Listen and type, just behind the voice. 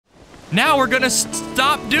Now we're gonna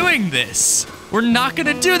stop doing this. We're not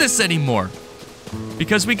gonna do this anymore.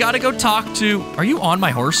 Because we gotta go talk to, are you on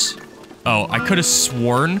my horse? Oh, I could have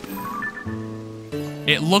sworn.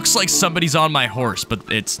 It looks like somebody's on my horse, but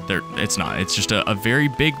it's not. It's just a very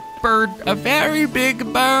big bird. A very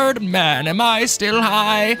big bird. Man, am I still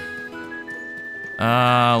high?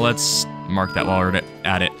 Let's mark that while we're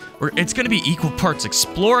at it. It's gonna be equal parts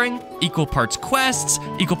exploring, equal parts quests,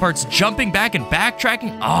 equal parts jumping back and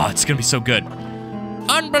backtracking. Oh, it's gonna be so good.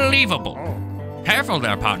 Unbelievable. Careful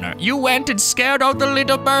there, partner. You went and scared all the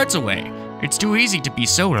little birds away. It's too easy to be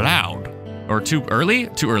so loud. Or too early?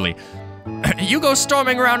 Too early. You go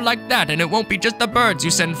storming around like that and it won't be just the birds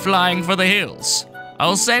you send flying for the hills.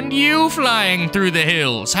 I'll send you flying through the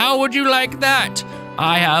hills. How would you like that?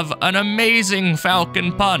 I have an amazing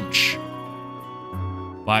falcon punch.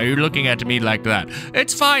 Why are you looking at me like that?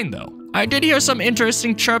 It's fine though. I did hear some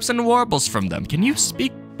interesting chirps and warbles from them. Can you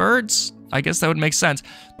speak birds? I guess that would make sense.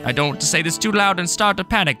 I don't want to say this too loud and start a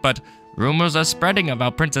panic, but rumors are spreading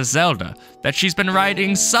about Princess Zelda, that she's been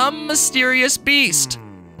riding some mysterious beast.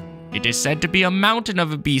 It is said to be a mountain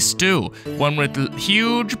of a beast too, one with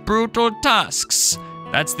huge, brutal tusks.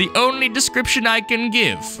 That's the only description I can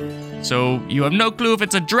give. So you have no clue if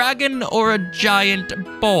it's a dragon or a giant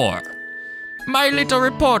boar. My little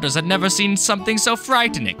reporters had never seen something so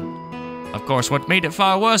frightening. Of course, what made it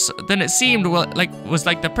far worse than it seemed was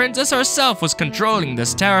like the princess herself was controlling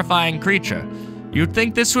this terrifying creature. You'd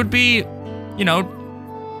think this would be, you know,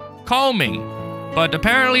 calming, but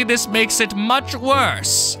apparently this makes it much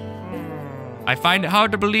worse. I find it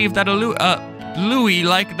hard to believe that Louis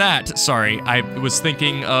like that. Sorry, I was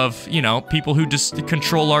thinking of, you know, people who just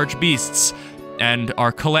control large beasts and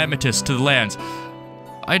are calamitous to the lands.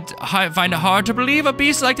 I find it hard to believe a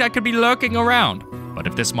beast like that could be lurking around. But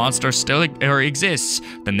if this monster still exists,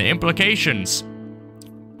 then the implications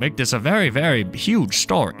make this a very, very huge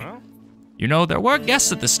story. You know, there were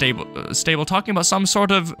guests at the stable talking about some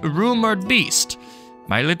sort of rumored beast.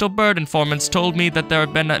 My little bird informants told me that there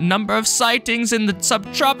have been a number of sightings in the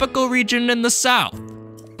subtropical region in the south.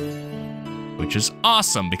 Which is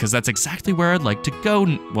awesome, because that's exactly where I'd like to go,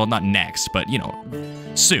 well, not next, but, you know,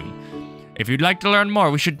 soon. If you'd like to learn more,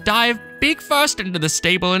 we should dive big first into the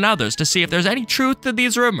stable and others to see if there's any truth to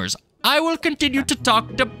these rumors. I will continue to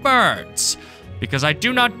talk to birds, because I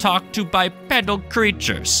do not talk to bipedal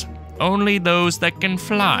creatures, only those that can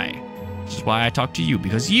fly. Which is why I talk to you,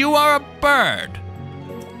 because you are a bird.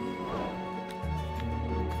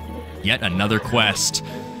 Yet another quest.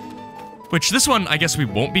 Which this one, I guess we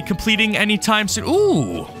won't be completing anytime soon.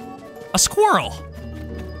 Ooh, a squirrel.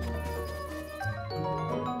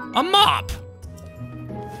 A mop.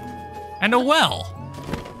 And a well.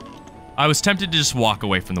 I was tempted to just walk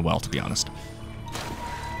away from the well, to be honest.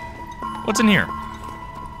 What's in here?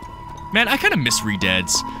 Man, I kind of miss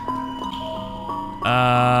Redeads.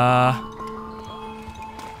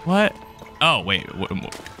 What? Oh, wait,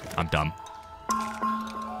 I'm dumb.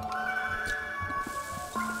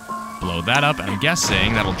 Blow that up, and I'm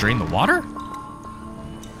guessing that'll drain the water?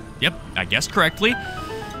 Yep, I guessed correctly.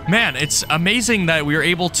 Man, it's amazing that we were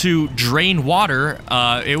able to drain water.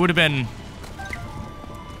 It would have been,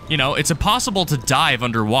 you know, it's impossible to dive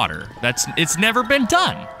underwater. It's never been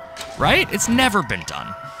done, right? It's never been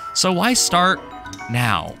done. So why start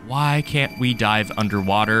now? Why can't we dive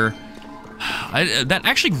underwater? That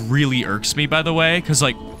actually really irks me, by the way, because,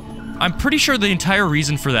 like, I'm pretty sure the entire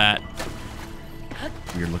reason for that,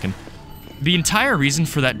 weird looking, the entire reason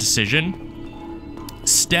for that decision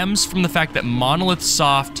stems from the fact that Monolith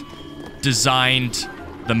Soft designed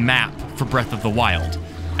the map for Breath of the Wild.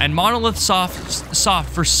 And Monolith Soft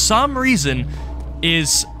for some reason,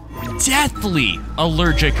 is deathly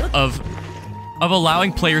allergic of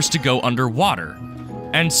allowing players to go underwater.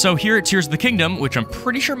 And so here at Tears of the Kingdom, which I'm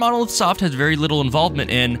pretty sure Monolith Soft has very little involvement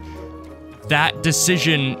in, that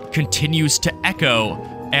decision continues to echo,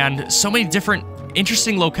 and so many different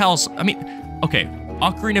interesting locales. I mean, okay,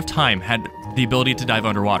 Ocarina of Time had the ability to dive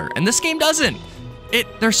underwater, and this game doesn't.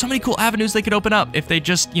 There's so many cool avenues they could open up if they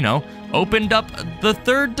just, you know, opened up the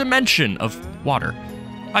third dimension of water.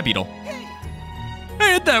 Hi, Beetle.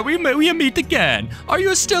 Hey there, we meet again. Are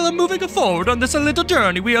you still moving forward on this little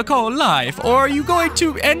journey we call life, or are you going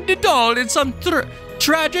to end it all in some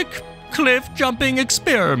tragic cliff-jumping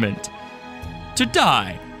experiment? To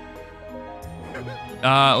die.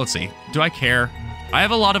 Let's see. Do I care? I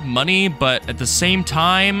have a lot of money, but at the same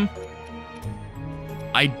time,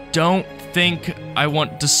 I don't think I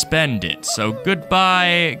want to spend it. So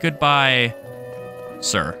goodbye,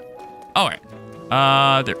 sir. All right.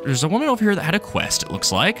 There's a woman over here that had a quest, it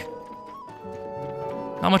looks like.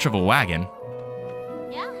 Not much of a wagon.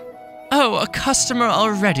 Yeah. Oh, a customer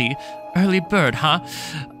already. Early bird, huh?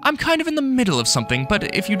 I'm kind of in the middle of something,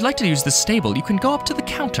 but if you'd like to use the stable, you can go up to the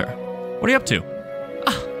counter. What are you up to?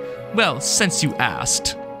 Ah, well, since you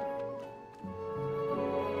asked.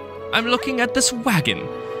 I'm looking at this wagon.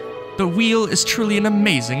 The wheel is truly an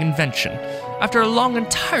amazing invention. After a long and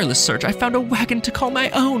tireless search, I found a wagon to call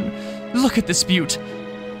my own. Look at this beaut.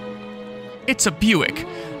 It's a Buick.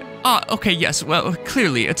 Ah, okay, yes, well,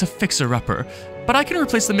 clearly it's a fixer-upper. But I can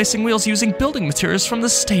replace the missing wheels using building materials from the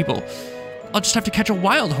stable. I'll just have to catch a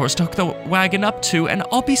wild horse to hook the wagon up to, and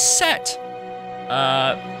I'll be set.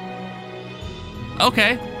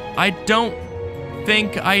 Okay. I don't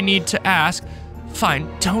think I need to ask. Fine,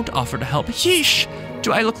 don't offer to help. Yeesh!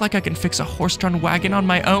 Do I look like I can fix a horse-drawn wagon on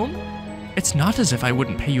my own? It's not as if I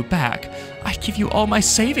wouldn't pay you back. I'd give you all my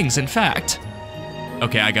savings, in fact.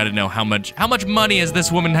 Okay, I gotta know how much money has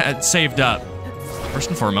this woman had saved up? First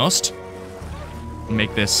and foremost,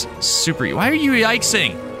 make this super... Why are you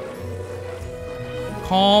yikesing?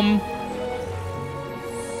 Calm.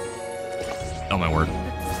 Oh my word.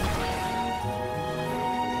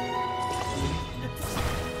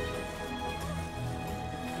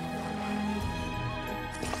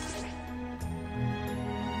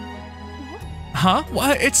 Huh?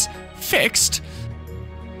 What? It's fixed.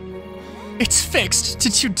 It's fixed.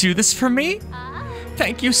 Did you do this for me?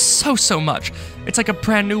 Thank you so much. It's like a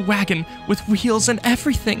brand new wagon with wheels and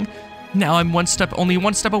everything. Now I'm only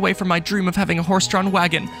one step away from my dream of having a horse-drawn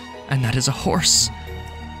wagon, and that is a horse.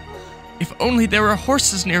 If only there were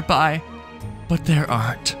horses nearby, but there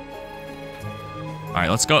aren't. All right,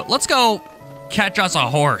 let's go. Let's go catch us a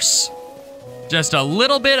horse. Just a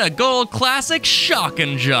little bit of gold classic shock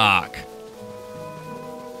and jock.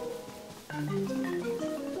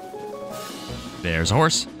 There's a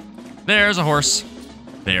horse. There's a horse.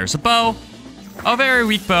 There's a bow. A very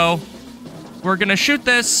weak bow. We're gonna shoot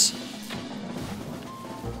this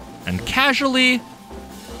and casually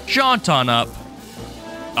jaunt on up.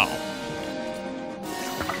 Oh.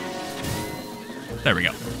 There we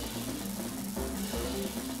go.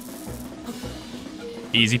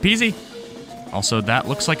 Easy peasy. Also, that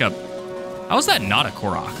looks like a... How is that not a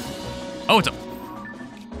Korok? Oh, it's a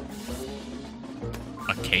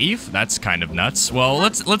cave? That's kind of nuts. Well,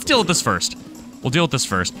 let's deal with this first. We'll deal with this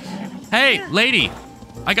first. Hey, lady,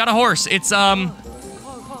 I got a horse. It's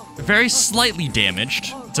very slightly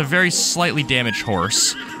damaged. It's a very slightly damaged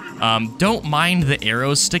horse. Don't mind the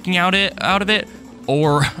arrows sticking out of it,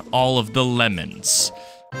 or all of the lemons.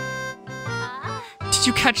 Did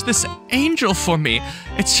you catch this angel for me?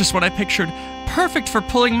 It's just what I pictured. Perfect for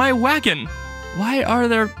pulling my wagon. Why are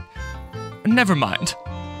there... Never mind.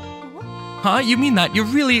 Huh? You mean that? You'd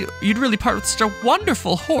really part with such a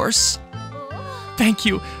wonderful horse. Thank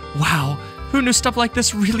you. Wow. Who knew stuff like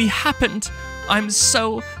this really happened? I'm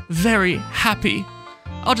so very happy.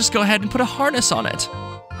 I'll just go ahead and put a harness on it.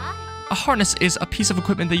 A harness is a piece of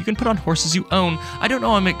equipment that you can put on horses you own. I don't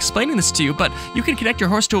know I'm explaining this to you, but you can connect your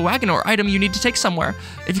horse to a wagon or item you need to take somewhere.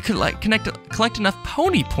 If you could collect enough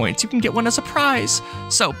pony points, you can get one as a prize.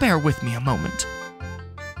 So bear with me a moment.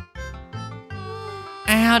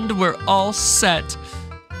 And we're all set.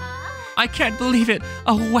 I can't believe it.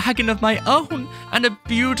 A wagon of my own and a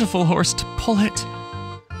beautiful horse to pull it.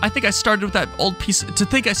 I think I started with that old piece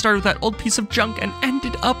of junk and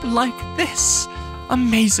ended up like this.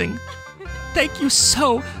 Amazing. Thank you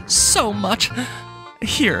so much.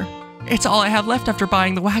 Here, it's all I have left after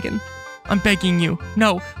buying the wagon. I'm begging you,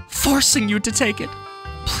 no, forcing you to take it.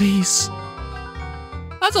 Please.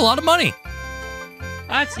 That's a lot of money.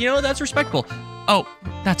 That's respectable. Oh,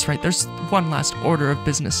 that's right, there's one last order of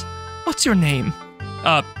business. What's your name?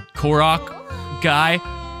 Korok, Guy,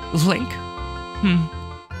 Link?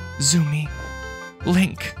 Zumi,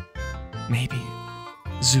 Link, maybe,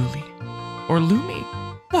 Zuli, or Lumi.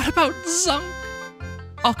 What about Zunk?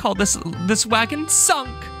 I'll call this wagon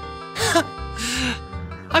Zunk.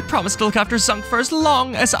 I promise to look after Zunk for as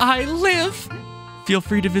long as I live. Feel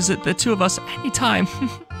free to visit the two of us anytime.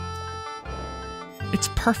 It's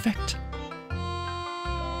perfect.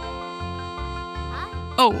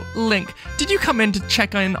 Oh, Link, did you come in to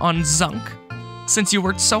check in on Zunk? Since you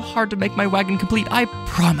worked so hard to make my wagon complete, I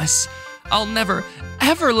promise I'll never,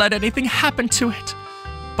 ever let anything happen to it.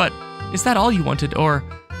 But is that all you wanted, or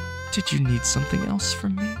did you need something else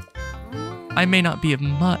from me? I may not be of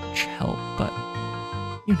much help, but,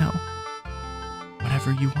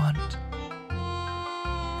 whatever you want.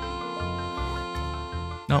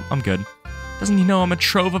 No, I'm good. Doesn't he know I'm a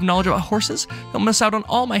trove of knowledge about horses? He'll miss out on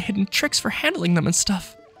all my hidden tricks for handling them and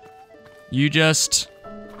stuff. You just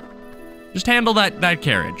Just handle that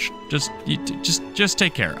carriage. Just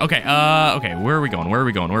take care. Okay, okay, where are we going? Where are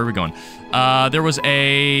we going? Where are we going? There was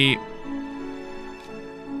a...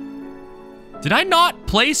 Did I not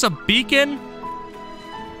place a beacon?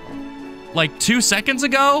 Like 2 seconds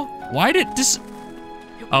ago? Why did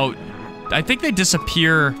Oh, I think they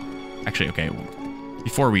disappear. Actually, okay.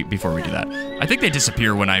 Before we do that, I think they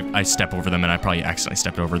disappear when I step over them, and I probably accidentally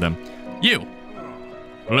stepped over them. You.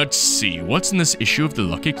 Let's see. What's in this issue of the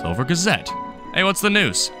Lucky Clover Gazette? Hey, what's the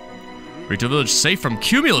news? Rito Village safe from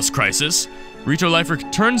cumulus crisis. Rito life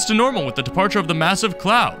returns to normal with the departure of the massive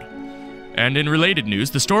cloud. And in related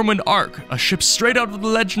news, the Stormwind Ark, a ship straight out of the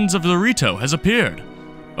legends of the Rito, has appeared.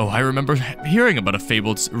 Oh, I remember hearing about a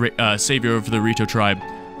fabled savior of the Rito tribe.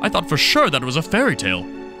 I thought for sure that it was a fairy tale.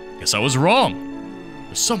 Guess I was wrong.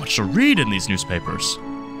 There's so much to read in these newspapers.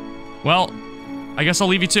 Well, I guess I'll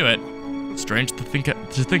leave you to it. Strange to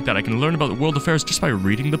think that I can learn about world affairs just by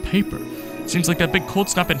reading the paper. Seems like that big cold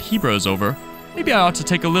snap in Hebrew is over. Maybe I ought to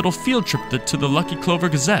take a little field trip to the Lucky Clover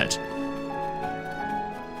Gazette.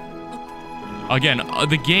 Again,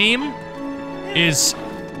 the game is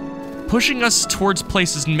pushing us towards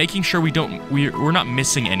places and making sure we're not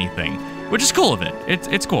missing anything, which is cool of it.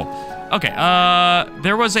 It's cool. Okay,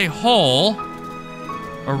 there was a hole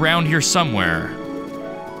around here somewhere.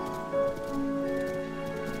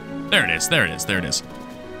 There it is, there it is, there it is.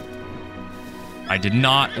 I did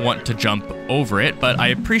not want to jump over it, but I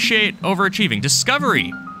appreciate overachieving.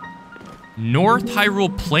 Discovery. North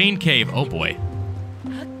Hyrule Plain Cave. Oh boy.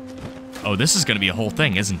 Oh, this is gonna be a whole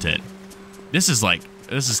thing, isn't it? This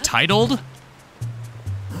is titled?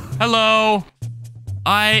 Hello.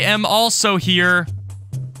 I am also here.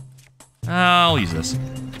 I'll use this.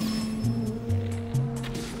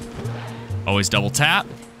 Always double tap.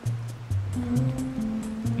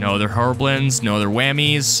 No other horriblins, no other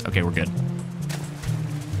whammies. Okay, we're good.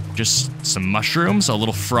 Just some mushrooms, a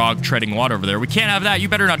little frog treading water over there. We can't have that. You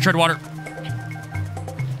better not tread water.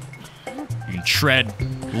 You can tread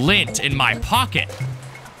lint in my pocket.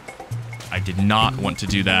 I did not want to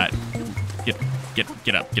do that.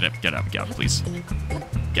 Get up, please.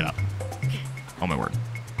 Get up. Oh my word.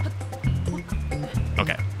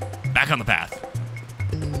 Okay, back on the path.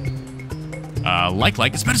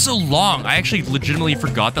 It's been so long. I actually legitimately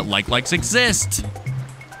forgot that likes exist.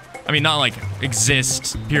 I mean, not like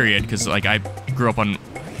exist, period, because like I grew up on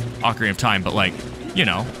Ocarina of Time, but like, you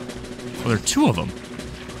know. Well, there are 2 of them.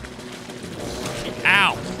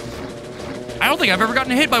 Ow. I don't think I've ever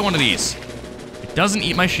gotten hit by one of these. It doesn't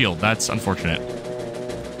eat my shield. That's unfortunate.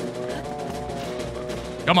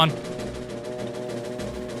 Come on.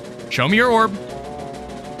 Show me your orb.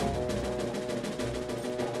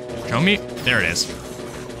 Show me. There it is.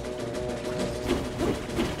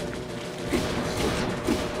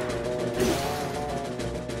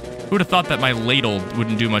 Who would have thought that my ladle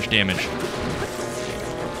wouldn't do much damage?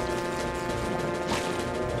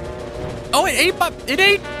 Oh, it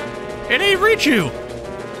ate Richu.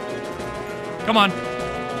 Come on.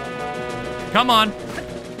 Come on.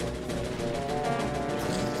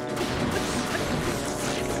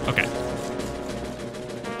 Okay.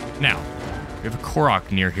 Now, we have a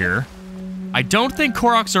Korok near here. I don't think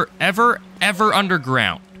Koroks are ever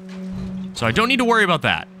underground. So I don't need to worry about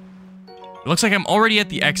that. It looks like I'm already at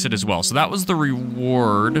the exit as well. So that was the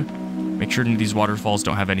reward. Make sure these waterfalls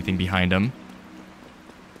don't have anything behind them.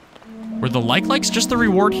 Were the likes just the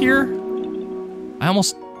reward here?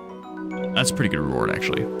 That's a pretty good reward,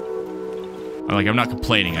 actually. I'm not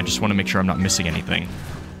complaining. I just want to make sure I'm not missing anything.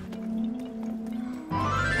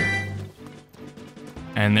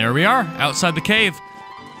 And there we are, outside the cave.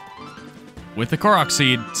 With the Korok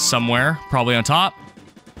seed somewhere, probably on top.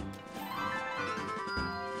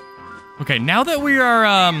 Okay, now that we are,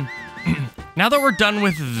 now that we're done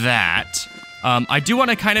with that, I do want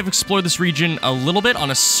to kind of explore this region a little bit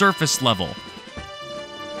on a surface level.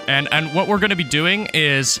 And what we're going to be doing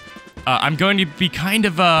is, I'm going to be kind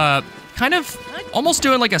of almost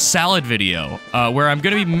doing like a salad video, where I'm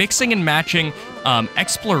going to be mixing and matching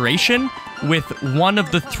exploration with one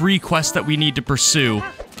of the 3 quests that we need to pursue,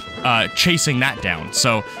 chasing that down.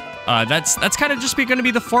 So that's kind of just going to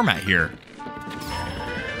be the format here.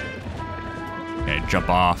 Okay, jump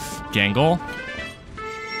off Gangle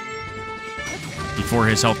before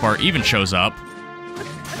his health bar even shows up.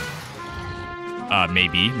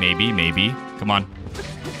 Maybe. Come on.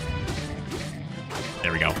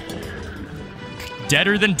 There we go.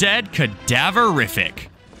 Deader than dead, cadaverific.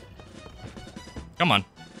 Come on.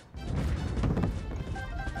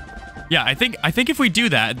 Yeah, I think if we do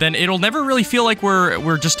that, then it'll never really feel like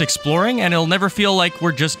we're just exploring, and it'll never feel like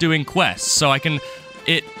we're just doing quests. So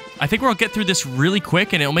I think we'll get through this really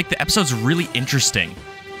quick, and it'll make the episodes really interesting.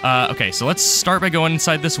 Okay, so let's start by going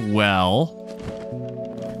inside this well.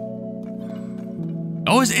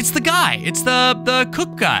 Oh, it's the guy. It's the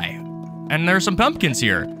cook guy. And there's some pumpkins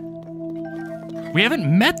here. We haven't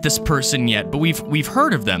met this person yet, but we've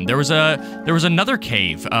heard of them. There was another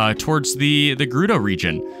cave towards the Gerudo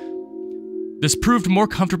region. This proved more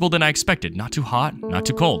comfortable than I expected. Not too hot, not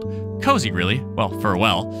too cold. Cozy, really. Well, for a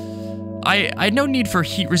well. I had no need for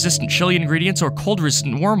heat-resistant chili ingredients or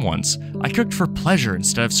cold-resistant warm ones. I cooked for pleasure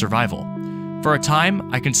instead of survival. For a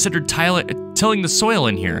time, I considered tilling the soil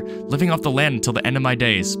in here, living off the land until the end of my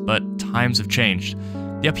days, but times have changed.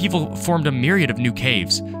 The upheaval formed a myriad of new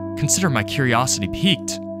caves. Consider my curiosity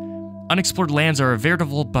piqued. Unexplored lands are a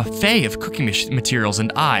veritable buffet of cooking materials,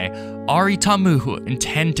 and I, Aritamu,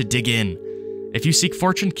 intend to dig in. If you seek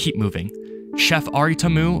fortune, keep moving. Chef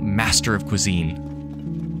Aritamu, master of cuisine.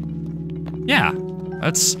 Yeah,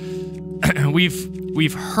 that's...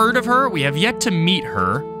 we've heard of her. We have yet to meet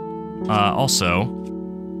her. Also...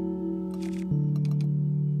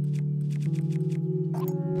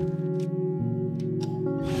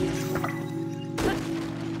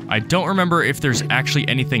 I don't remember if there's actually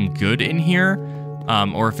anything good in here,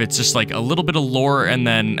 or if it's just like a little bit of lore and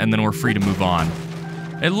then we're free to move on.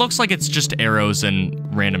 It looks like it's just arrows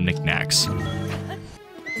and random knickknacks.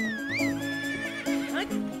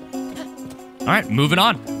 All right, moving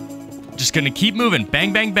on. Just gonna keep moving.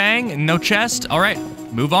 Bang, bang, bang. No chest. All right,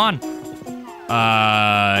 move on. Oh,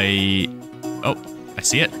 I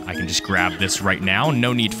see it. I can just grab this right now.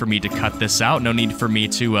 No need for me to cut this out. No need for me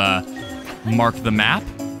to mark the map.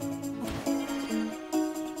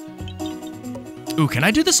 Ooh, can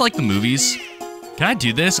I do this like the movies? Can I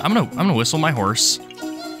do this? I'm gonna whistle my horse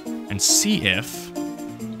and see if...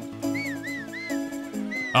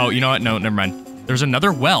 Oh, you know what? No, never mind. There's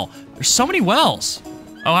another well. There's so many wells.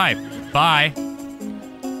 Oh, hi. Bye.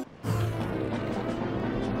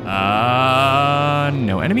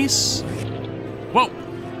 No enemies? Whoa.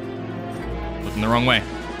 Looking the wrong way.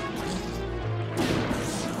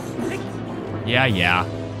 Yeah.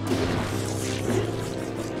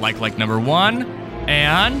 Like number one.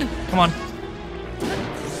 And, come on.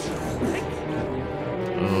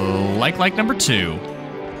 Like number two.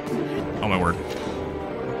 Oh my word.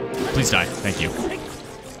 Please die, thank you.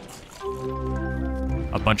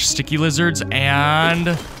 A bunch of sticky lizards and...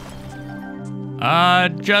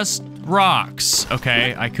 just rocks.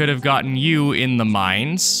 Okay, I could have gotten you in the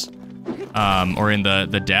mines. Or in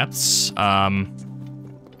the depths. But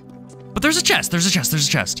there's a chest, there's a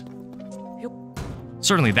chest.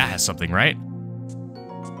 Certainly that has something, right?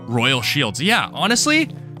 Royal shields. Yeah, honestly,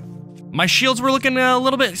 my shields were looking a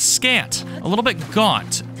little bit scant, a little bit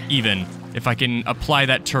gaunt, even, if I can apply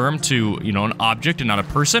that term to, you know, an object and not a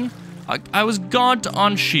person. I was gaunt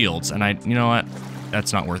on shields, and you know what?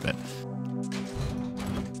 That's not worth it.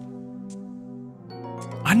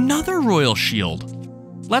 Another royal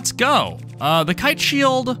shield. Let's go. The kite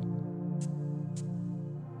shield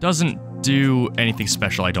doesn't do anything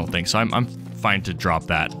special, I don't think, so I'm fine to drop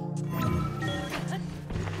that.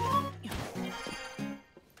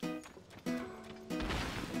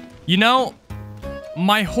 You know,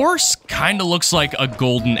 my horse kind of looks like a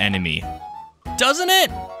golden enemy, doesn't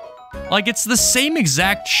it? Like, it's the same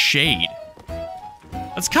exact shade.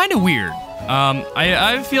 That's kind of weird. I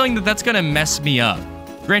have a feeling that that's gonna mess me up.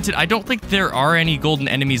 Granted, I don't think there are any golden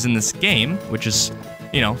enemies in this game, which is,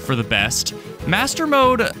 you know, for the best. Master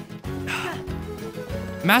mode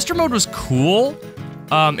was cool.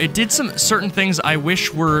 It did some certain things I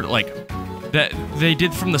wish were, like, that they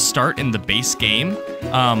did from the start in the base game.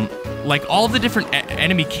 Like all the different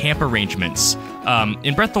enemy camp arrangements.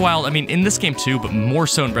 In Breath of the Wild, I mean, in this game too, but more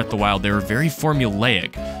so in Breath of the Wild, they were very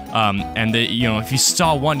formulaic. And you know, if you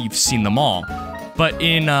saw one, you've seen them all. But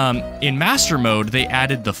in Master Mode, they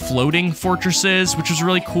added the floating fortresses, which was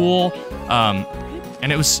really cool.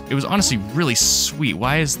 And it was honestly really sweet.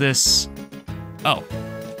 Why is this? Oh.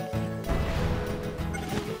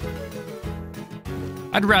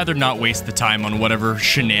 I'd rather not waste the time on whatever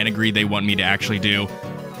shenanigery they want me to actually do.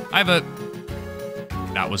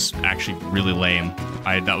 That was actually really lame.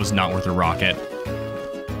 That was not worth a rocket.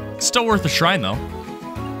 Still worth a shrine, though.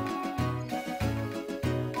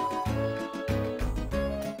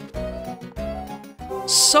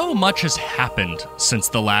 So much has happened since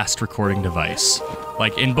the last recording device.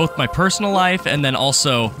 Like, in both my personal life and then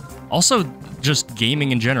also just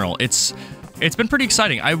gaming in general. It's been pretty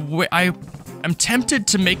exciting. I'm tempted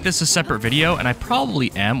to make this a separate video, and I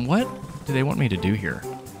probably am. What do they want me to do here?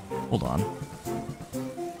 Hold on.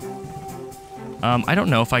 I don't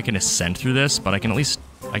know if I can ascend through this, but I can at least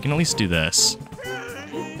do this.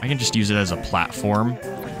 I can just use it as a platform.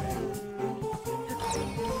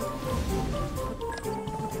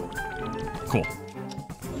 Cool.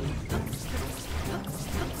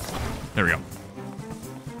 There we go.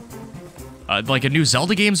 Like a new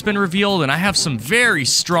Zelda game's been revealed, and I have some very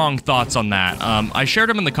strong thoughts on that. I shared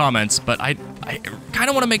them in the comments, but I kind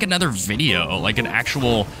of want to make another video, like an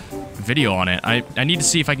actual video on it. I need to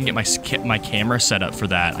see if I can get my camera set up for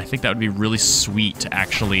that. I think that would be really sweet to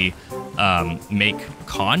actually make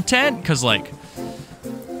content, because like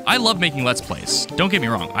I love making Let's Plays. Don't get me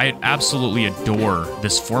wrong. I absolutely adore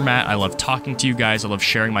this format. I love talking to you guys. I love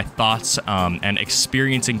sharing my thoughts and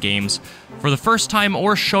experiencing games for the first time,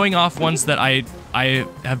 or showing off ones that I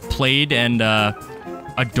have played and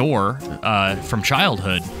adore from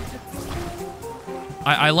childhood.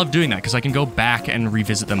 I love doing that because I can go back and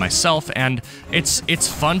revisit them myself, and it's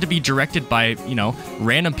fun to be directed by, you know,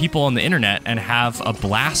 random people on the internet and have a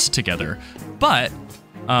blast together. But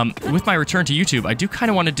with my return to YouTube, I do kind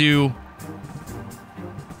of want to do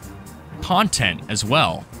content as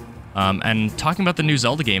well. And talking about the new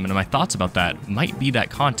Zelda game and my thoughts about that might be that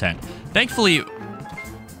content. Thankfully,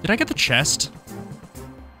 did I get the chest?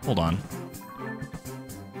 Hold on.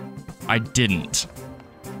 I didn't.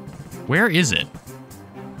 Where is it?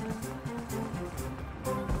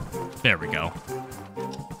 There we go.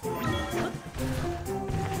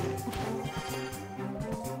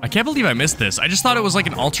 I can't believe I missed this. I just thought it was like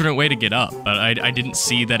an alternate way to get up, but I didn't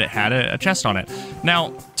see that it had a chest on it.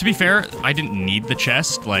 Now, to be fair, I didn't need the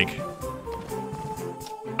chest. Like,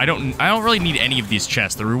 I don't really need any of these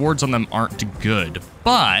chests. The rewards on them aren't good,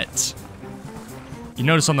 but you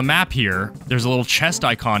notice on the map here, there's a little chest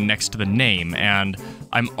icon next to the name, and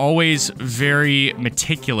I'm always very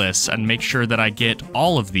meticulous and make sure that I get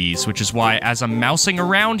all of these, which is why as I'm mousing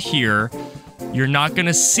around here, you're not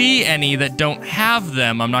gonna see any that don't have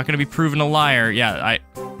them. I'm not gonna be proven a liar. Yeah,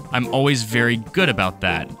 I'm always very good about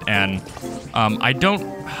that, and I don't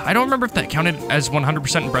remember if that counted as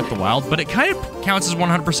 100% in Breath of the Wild, but it kind of counts as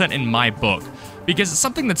 100% in my book, because it's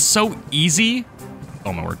something that's so easy.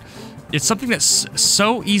 Oh my word. It's something that's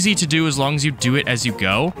so easy to do as long as you do it as you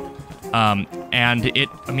go. And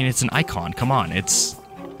I mean, it's an icon. Come on,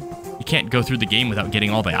 you can't go through the game without getting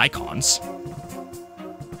all the icons.